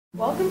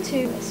Welcome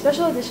to a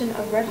special edition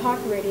of Red Hawk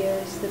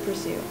Radio's The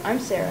Pursuit. I'm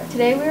Sarah.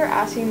 Today we are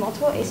asking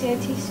multiple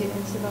ACIT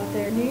students about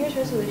their New Year's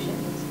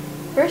resolutions.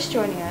 First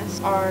joining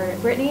us are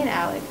Brittany and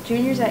Alec,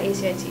 juniors at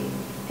ACIT.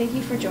 Thank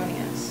you for joining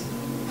us.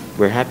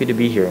 We're happy to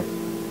be here.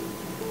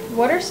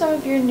 What are some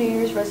of your New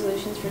Year's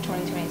resolutions for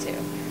 2022?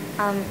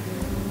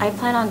 I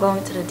plan on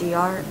going to the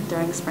DR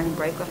during spring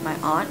break with my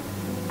aunt.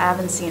 I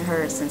haven't seen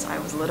her since I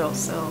was little,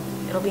 so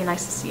it'll be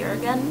nice to see her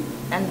again.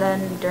 And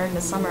then during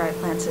the summer, I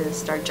plan to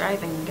start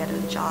driving and get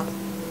a job.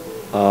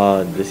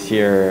 This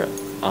year,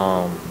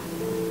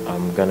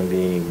 I'm gonna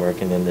be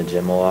working in the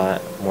gym a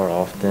lot more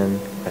often.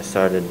 I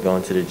started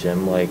going to the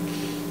gym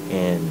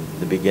in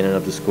the beginning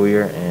of the school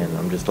year, and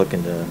I'm just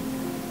looking to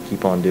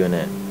keep on doing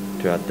it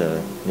throughout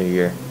the new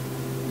year.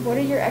 What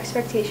are your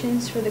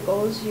expectations for the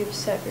goals you've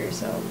set for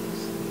yourselves?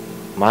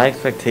 My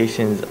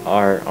expectations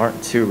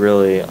aren't too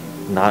really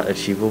not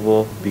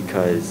achievable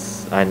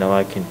because I know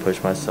I can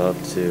push myself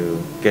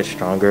to get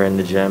stronger in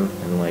the gym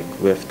and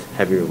lift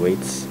heavier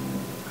weights.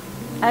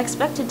 I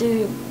expect to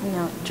do,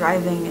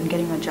 driving and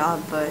getting a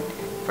job, but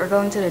for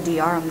going to the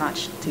DR, I'm not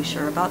too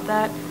sure about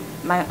that.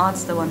 My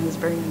aunt's the one who's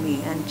bringing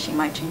me, and she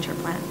might change her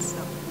plans. So.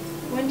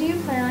 When do you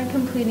plan on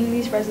completing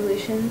these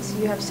resolutions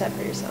you have set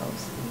for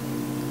yourselves?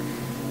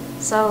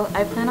 So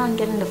I plan on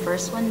getting the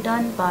first one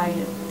done by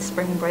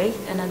spring break,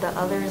 and then the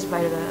others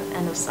by the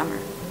end of summer.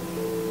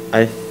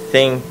 I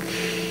think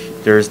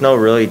there's no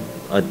really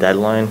a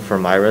deadline for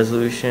my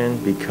resolution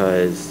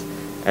because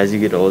as you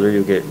get older,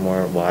 you get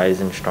more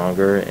wise and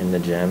stronger in the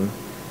gym,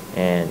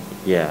 and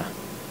yeah.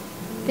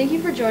 Thank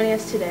you for joining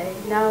us today.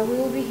 Now we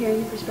will be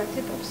hearing the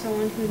perspective of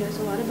someone who knows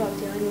a lot about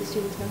dealing with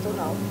students' mental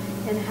health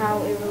and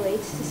how it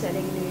relates to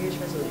setting New Year's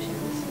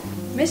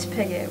resolutions. Miss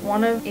Piggott,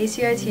 one of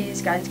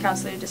ACIT's guidance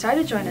counselors,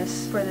 decided to join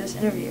us for this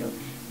interview.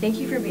 Thank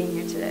you for being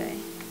here today.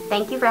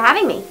 Thank you for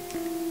having me.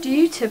 Do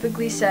you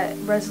typically set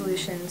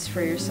resolutions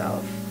for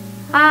yourself?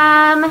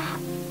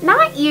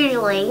 Not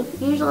usually.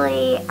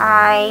 Usually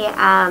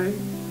I,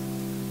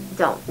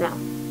 don't know.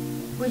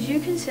 Would you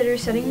consider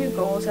setting new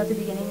goals at the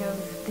beginning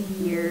of the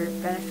year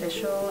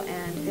beneficial,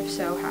 and if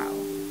so, how?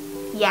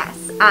 Yes.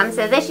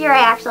 So this year I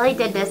actually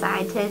did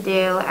decide to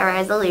do a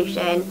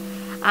resolution.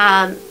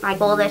 My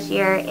goal this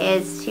year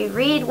is to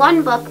read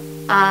one book,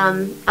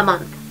 a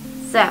month.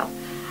 So,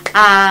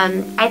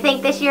 I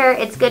think this year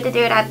it's good to do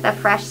it at the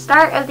fresh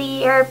start of the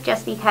year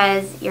just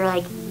because you're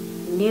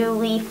new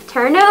leaf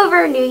turned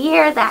over, new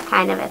year, that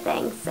kind of a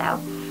thing. So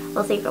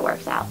we'll see if it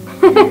works out.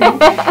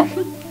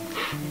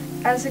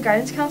 As a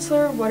guidance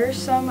counselor, what are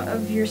some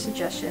of your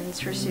suggestions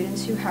for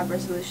students who have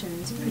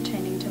resolutions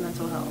pertaining to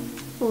mental health?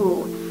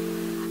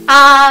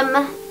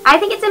 I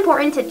think it's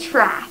important to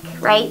track,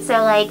 right?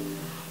 So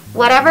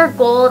whatever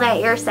goal that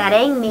you're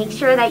setting, make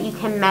sure that you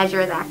can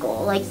measure that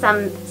goal.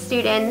 Some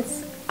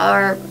students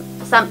or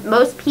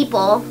most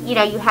people, you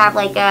have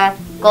a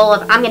goal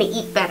of I'm going to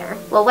eat better.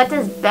 Well, what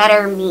does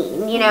better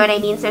mean? You know what I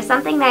mean? So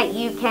something that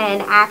you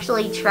can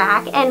actually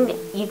track and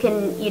you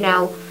can,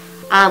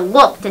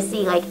 look to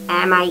see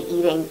am I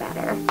eating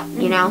better?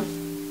 You know?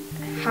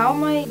 How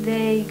might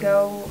they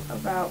go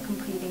about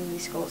completing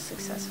these goals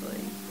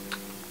successfully?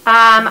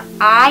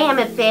 I am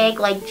a big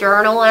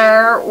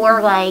journaler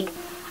or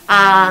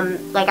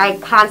I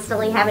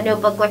constantly have a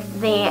notebook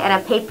with me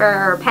and a paper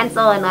or a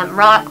pencil, and I'm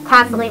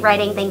constantly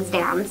writing things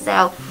down.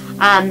 So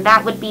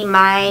that would be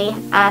my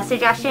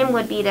suggestion,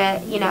 would be to,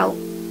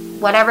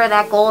 whatever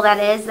that goal that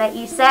is that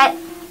you set,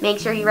 make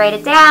sure you write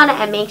it down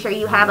and make sure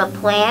you have a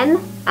plan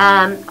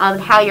on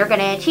how you're going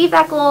to achieve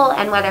that goal,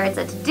 and whether it's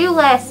a to-do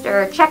list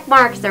or check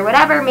marks or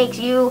whatever makes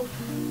you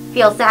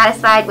feel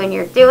satisfied when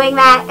you're doing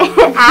that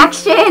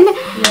action,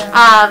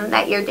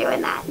 that you're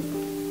doing that.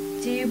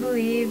 Do you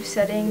believe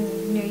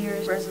setting New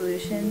Year's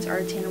resolutions are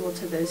attainable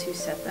to those who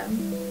set them?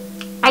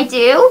 I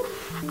do.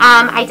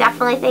 I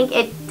definitely think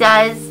it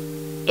does.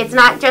 It's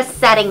not just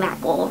setting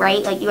that goal,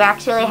 right? You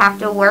actually have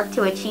to work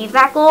to achieve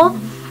that goal.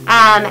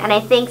 And I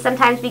think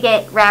sometimes we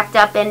get wrapped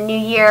up in new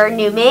year,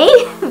 new me,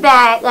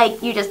 that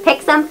you just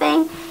pick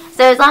something.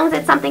 So as long as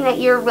it's something that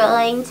you're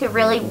willing to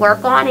really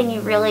work on and you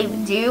really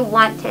do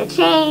want to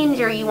change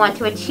or you want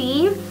to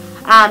achieve,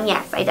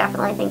 yes, I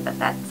definitely think that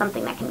that's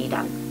something that can be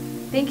done.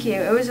 Thank you.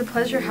 It was a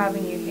pleasure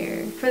having you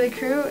here. For the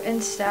crew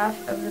and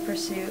staff of The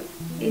Pursuit,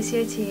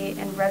 ACIT,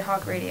 and Red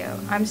Hawk Radio,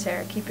 I'm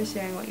Sarah. Keep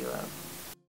pursuing what you love.